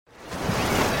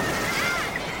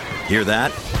Hear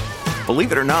that?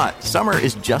 Believe it or not, summer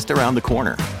is just around the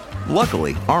corner.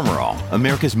 Luckily, Armor All,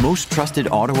 America's most trusted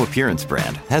auto appearance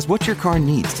brand, has what your car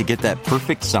needs to get that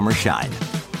perfect summer shine.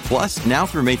 Plus, now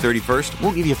through May 31st,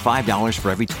 we'll give you $5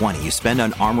 for every $20 you spend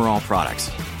on Armor All products.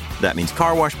 That means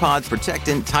car wash pods,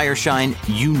 protectant, tire shine,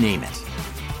 you name it.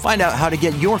 Find out how to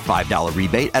get your $5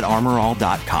 rebate at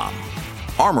armorall.com.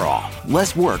 Armor All,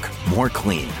 less work, more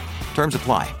clean. Terms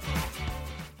apply.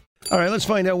 All right, let's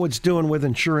find out what's doing with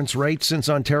insurance rates, since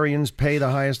Ontarians pay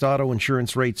the highest auto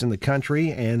insurance rates in the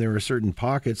country, and there are certain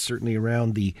pockets, certainly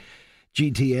around the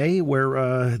GTA,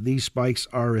 where these spikes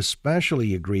are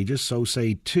especially egregious. So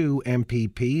say two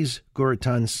MPPs,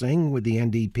 Guratan Singh with the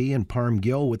NDP and Parm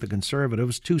Gill with the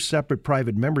Conservatives. Two separate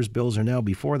private members' bills are now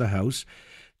before the House,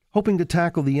 hoping to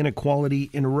tackle the inequality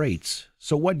in rates.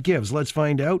 So what gives? Let's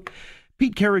find out.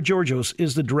 Pete Karageorgos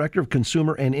is the Director of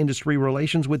Consumer and Industry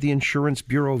Relations with the Insurance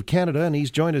Bureau of Canada, and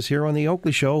he's joined us here on the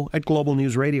Oakley Show at Global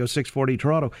News Radio 640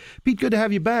 Toronto. Pete, good to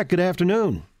have you back. Good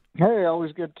afternoon. Hey,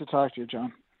 always good to talk to you,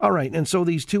 John. All right, and so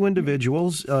these two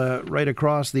individuals right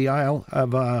across the aisle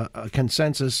have a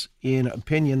consensus in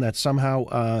opinion that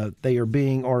somehow they are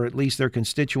being, or at least their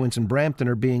constituents in Brampton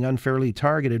are being unfairly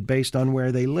targeted based on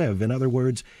where they live. In other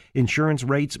words, insurance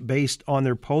rates based on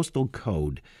their postal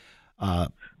code.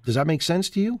 Does that make sense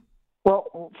to you?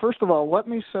 Well, first of all, let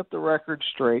me set the record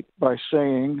straight by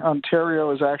saying Ontario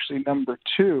is actually number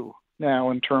 2 now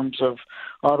in terms of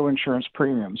auto insurance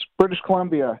premiums. British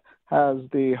Columbia has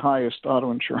the highest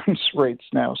auto insurance rates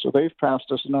now, so they've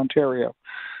passed us in Ontario.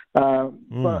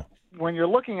 But when you're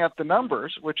looking at the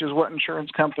numbers, which is what insurance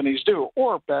companies do,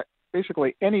 or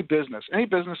basically any business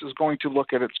is going to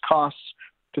look at its costs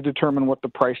to determine what the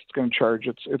price it's going to charge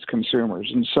its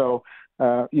consumers. And so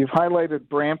you've highlighted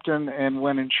Brampton, and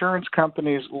when insurance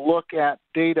companies look at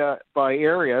data by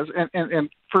areas, and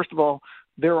first of all,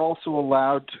 they're also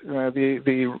allowed,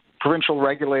 the provincial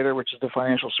regulator, which is the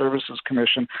Financial Services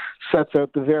Commission, sets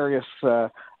out the various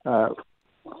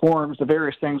forms, the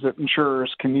various things that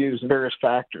insurers can use, the various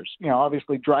factors. You know,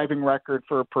 obviously driving record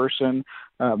for a person,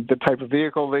 the type of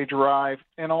vehicle they drive,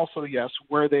 and also, yes,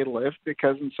 where they live,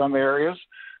 because in some areas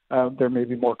there may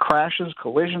be more crashes,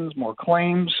 collisions, more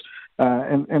claims.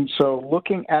 And so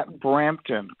looking at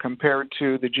Brampton compared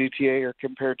to the GTA or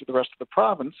compared to the rest of the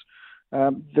province,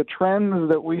 the trends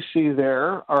that we see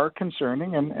there are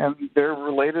concerning, and they're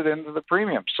related into the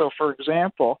premium. So, for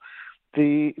example,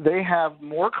 they have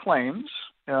more claims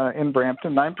in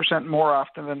Brampton, 9% more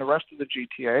often than the rest of the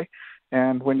GTA.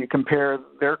 And when you compare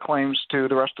their claims to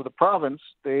the rest of the province,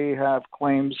 they have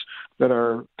claims that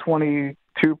are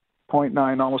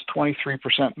 22.9, almost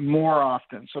 23% more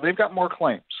often. So they've got more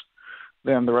claims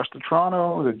than the rest of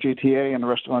Toronto, the GTA, and the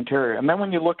rest of Ontario. And then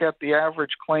when you look at the average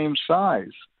claim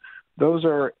size, those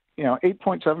are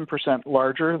 8.7%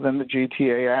 larger than the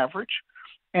GTA average.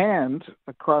 And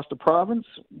across the province,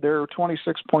 they're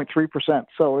 26.3%.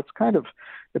 So it's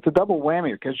a double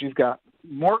whammy, because you've got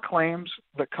more claims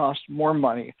that cost more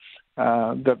money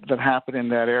that happen in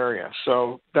that area.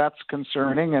 So that's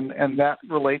concerning, and that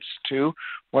relates to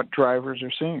what drivers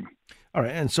are seeing. All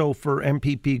right, and so for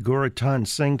MPP Guratan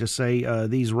Singh to say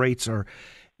these rates are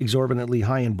exorbitantly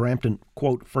high in Brampton,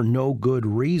 quote, for no good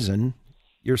reason,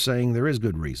 you're saying there is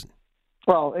good reason.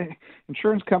 Well,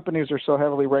 insurance companies are so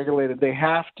heavily regulated, they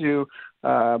have to,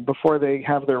 before they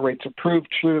have their rates approved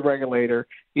through the regulator,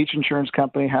 each insurance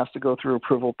company has to go through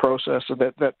approval process so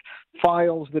that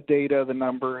files the data, the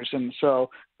numbers, and so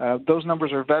those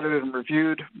numbers are vetted and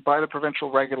reviewed by the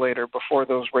provincial regulator before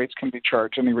those rates can be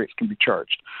charged. Any rates can be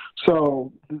charged.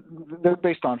 So they're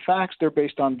based on facts, they're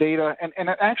based on data, and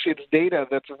actually it's data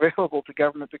that's available to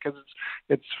government because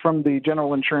it's from the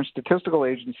General Insurance Statistical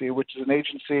Agency, which is an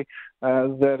agency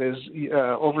that is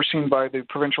overseen by the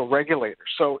provincial regulator.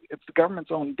 So it's the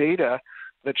government's own data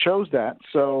that shows that.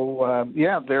 So,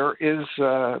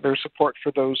 there's support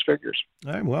for those figures.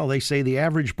 All right, well, they say the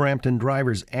average Brampton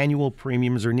driver's annual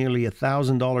premiums are nearly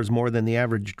 $1,000 more than the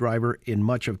average driver in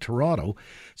much of Toronto.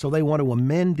 So they want to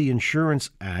amend the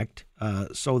Insurance Act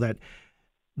so that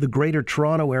the Greater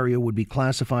Toronto area would be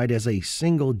classified as a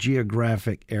single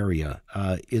geographic area.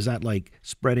 Is that like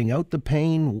spreading out the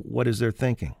pain? What is their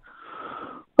thinking?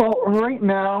 Well, right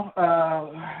now,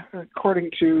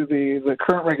 according to the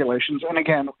current regulations, and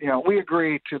again, we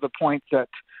agree to the point that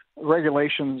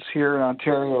regulations here in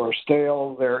Ontario are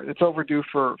stale. It's overdue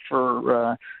for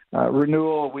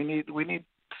renewal. We need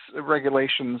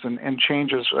regulations and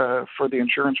changes for the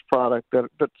insurance product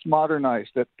that's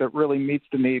modernized, that really meets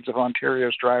the needs of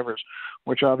Ontario's drivers,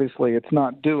 which obviously it's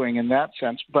not doing in that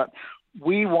sense. But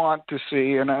we want to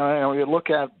see, and we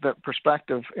look at the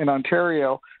perspective in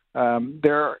Ontario.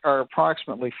 there are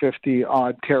approximately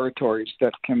 50-odd territories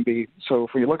that can be. So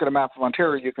if we look at a map of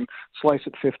Ontario, you can slice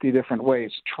it 50 different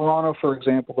ways. Toronto, for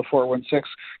example, the 416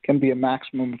 can be a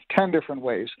maximum of 10 different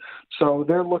ways. So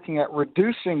they're looking at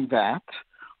reducing that,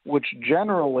 which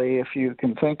generally, if you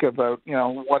can think about,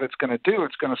 what it's going to do,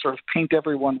 it's going to sort of paint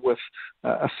everyone with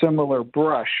a similar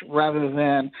brush rather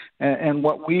than, and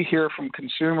what we hear from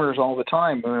consumers all the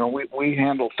time, we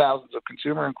handle thousands of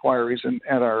consumer inquiries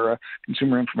at our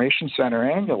Consumer Information Center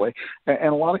annually,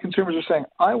 and a lot of consumers are saying,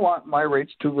 I want my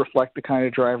rates to reflect the kind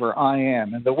of driver I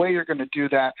am. And the way you're going to do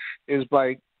that is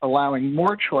by allowing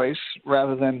more choice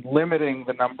rather than limiting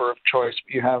the number of choice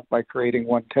you have by creating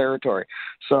one territory.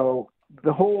 So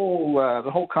the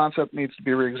whole concept needs to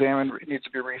be reexamined, needs to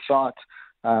be rethought.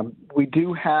 We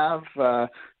do have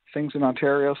things in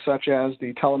Ontario such as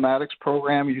the telematics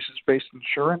program, usage-based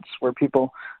insurance, where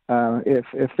people,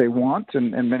 if they want,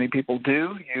 and many people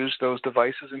do, use those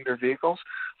devices in their vehicles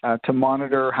to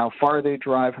monitor how far they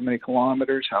drive, how many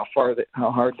kilometers, how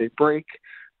hard they brake,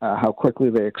 how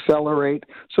quickly they accelerate.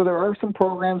 So there are some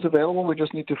programs available. We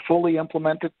just need to fully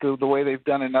implement it the way they've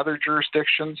done in other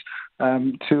jurisdictions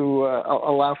to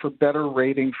allow for better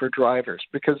rating for drivers.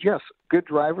 Because, yes, good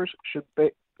drivers should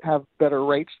have better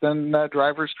rates than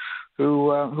drivers who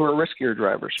are riskier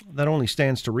drivers. That only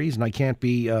stands to reason. I can't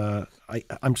be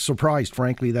I'm surprised,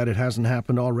 frankly, that it hasn't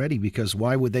happened already, because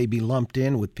why would they be lumped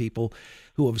in with people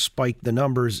who have spiked the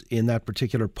numbers in that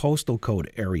particular postal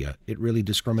code area? It really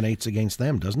discriminates against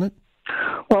them, doesn't it?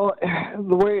 Well,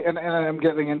 the way, and I'm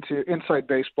getting into inside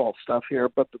baseball stuff here,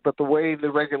 but the way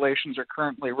the regulations are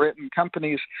currently written,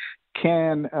 companies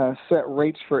can set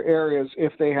rates for areas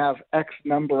if they have X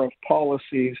number of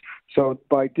policies. So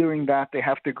by doing that, they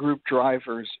have to group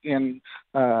drivers in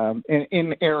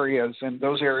areas, and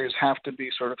those areas have to be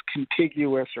sort of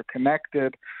contiguous or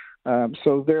connected.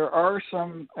 So there are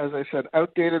some, as I said,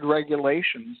 outdated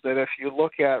regulations that if you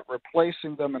look at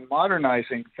replacing them and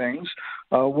modernizing things,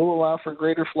 will allow for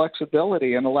greater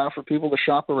flexibility and allow for people to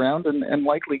shop around and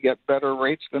likely get better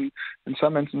rates than in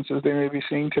some instances they may be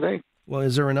seeing today. Well,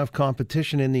 is there enough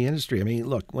competition in the industry? I mean,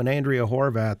 look, when Andrea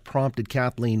Horvath prompted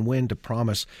Kathleen Wynne to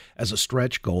promise as a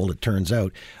stretch goal, it turns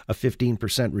out, a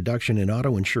 15% reduction in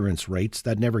auto insurance rates,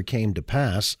 that never came to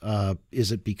pass.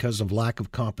 Is it because of lack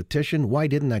of competition? Why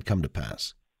didn't that come to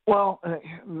pass? Well,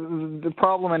 the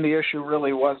problem and the issue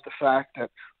really was the fact that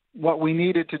what we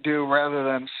needed to do, rather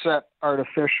than set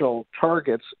artificial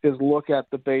targets, is look at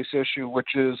the base issue,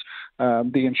 which is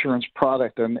the insurance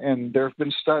product. And there have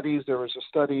been studies. There was a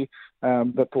study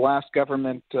that the last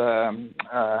government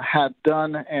had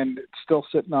done, and it's still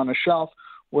sitting on a shelf,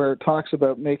 where it talks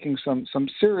about making some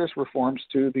serious reforms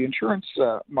to the insurance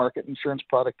market, insurance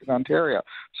product in Ontario.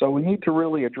 So we need to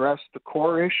really address the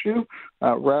core issue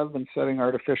rather than setting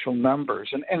artificial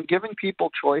numbers. And giving people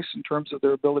choice in terms of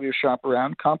their ability to shop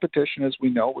around. Competition, as we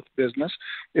know with business,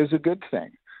 is a good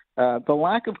thing. The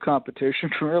lack of competition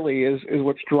really is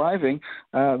what's driving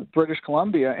British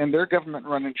Columbia and their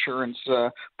government-run insurance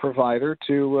provider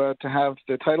to have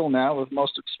the title now of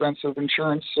most expensive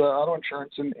insurance, auto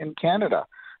insurance in Canada.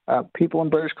 People in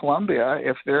British Columbia,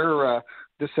 if they're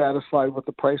dissatisfied with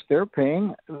the price they're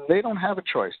paying, they don't have a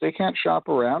choice. They can't shop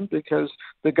around because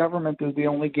the government is the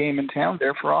only game in town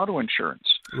there for auto insurance.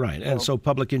 Right, and so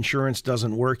public insurance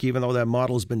doesn't work, even though that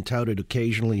model has been touted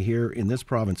occasionally here in this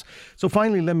province. So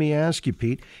finally, let me ask you,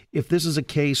 Pete, if this is a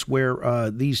case where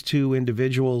these two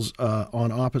individuals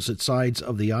on opposite sides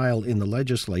of the aisle in the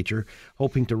legislature,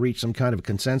 hoping to reach some kind of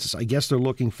consensus, I guess they're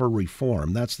looking for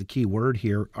reform. That's the key word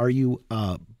here. Are you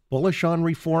bullish on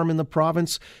reform in the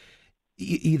province,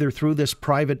 either through these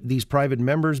private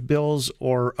members' bills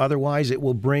or otherwise? It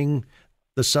will bring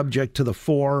the subject to the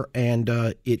fore, and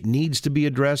it needs to be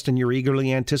addressed, and you're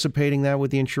eagerly anticipating that with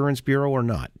the Insurance Bureau, or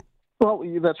not? Well,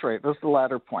 that's right. That's the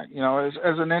latter point. As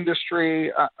an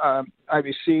industry,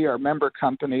 IBC, our member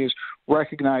companies,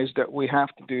 recognize that we have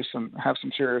to have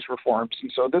some serious reforms.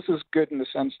 And so this is good in the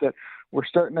sense that we're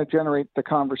starting to generate the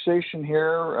conversation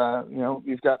here.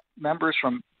 We've got members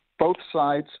from both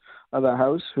sides of the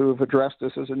House who have addressed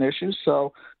this as an issue.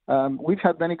 So we've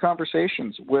had many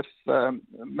conversations with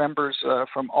members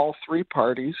from all three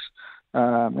parties,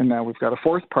 and now we've got a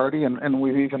fourth party, and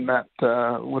we've even met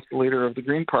with the leader of the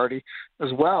Green Party as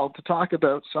well to talk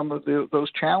about some of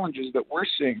those challenges that we're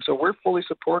seeing. So we're fully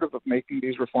supportive of making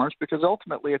these reforms because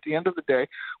ultimately, at the end of the day,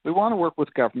 we want to work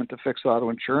with government to fix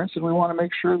auto insurance, and we want to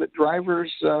make sure that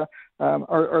drivers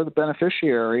are the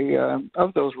beneficiary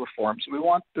of those reforms. We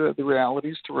want the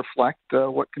realities to reflect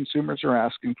what consumers are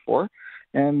asking for.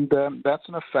 and that's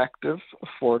an effective,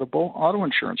 affordable auto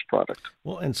insurance product.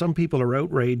 Well, and some people are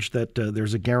outraged that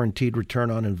there's a guaranteed return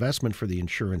on investment for the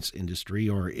insurance industry,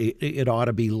 or it ought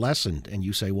to be lessened. And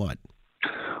you say what?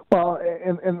 Well,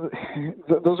 and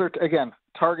those are, again,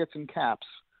 targets and caps.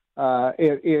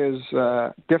 It is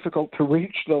difficult to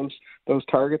reach those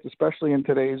targets, especially in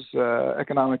today's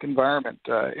economic environment.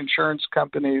 Insurance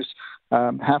companies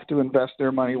have to invest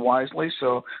their money wisely,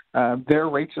 so their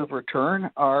rates of return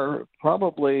are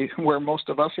probably where most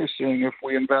of us are seeing if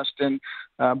we invest in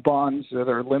bonds that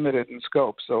are limited in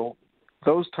scope. So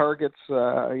those targets,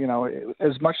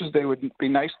 as much as they would be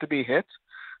nice to be hit,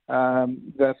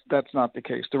 that's not the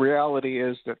case. The reality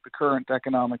is that the current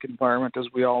economic environment, as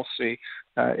we all see,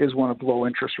 is one of low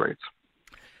interest rates.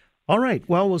 All right.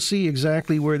 Well, we'll see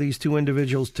exactly where these two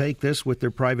individuals take this with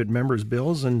their private members'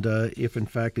 bills, and if, in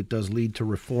fact, it does lead to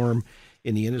reform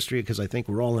in the industry, because I think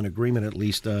we're all in agreement, at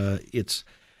least, it's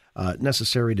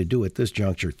necessary to do at this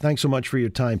juncture. Thanks so much for your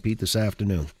time, Pete, this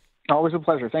afternoon. Always a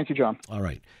pleasure. Thank you, John. All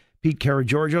right. Pete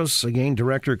Karageorgos, again,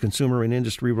 Director of Consumer and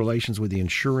Industry Relations with the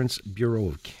Insurance Bureau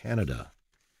of Canada.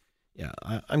 Yeah,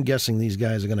 I'm guessing these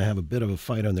guys are going to have a bit of a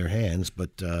fight on their hands,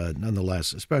 but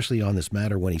nonetheless, especially on this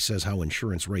matter when he says how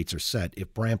insurance rates are set,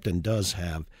 if Brampton does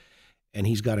have, and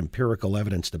he's got empirical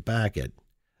evidence to back it,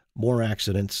 more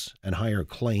accidents and higher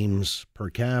claims per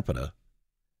capita,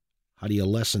 how do you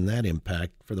lessen that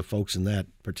impact for the folks in that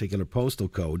particular postal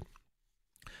code?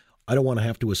 I don't want to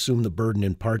have to assume the burden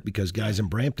in part because guys in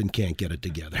Brampton can't get it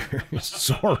together.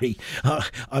 Sorry,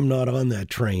 I'm not on that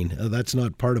train. That's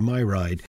not part of my ride.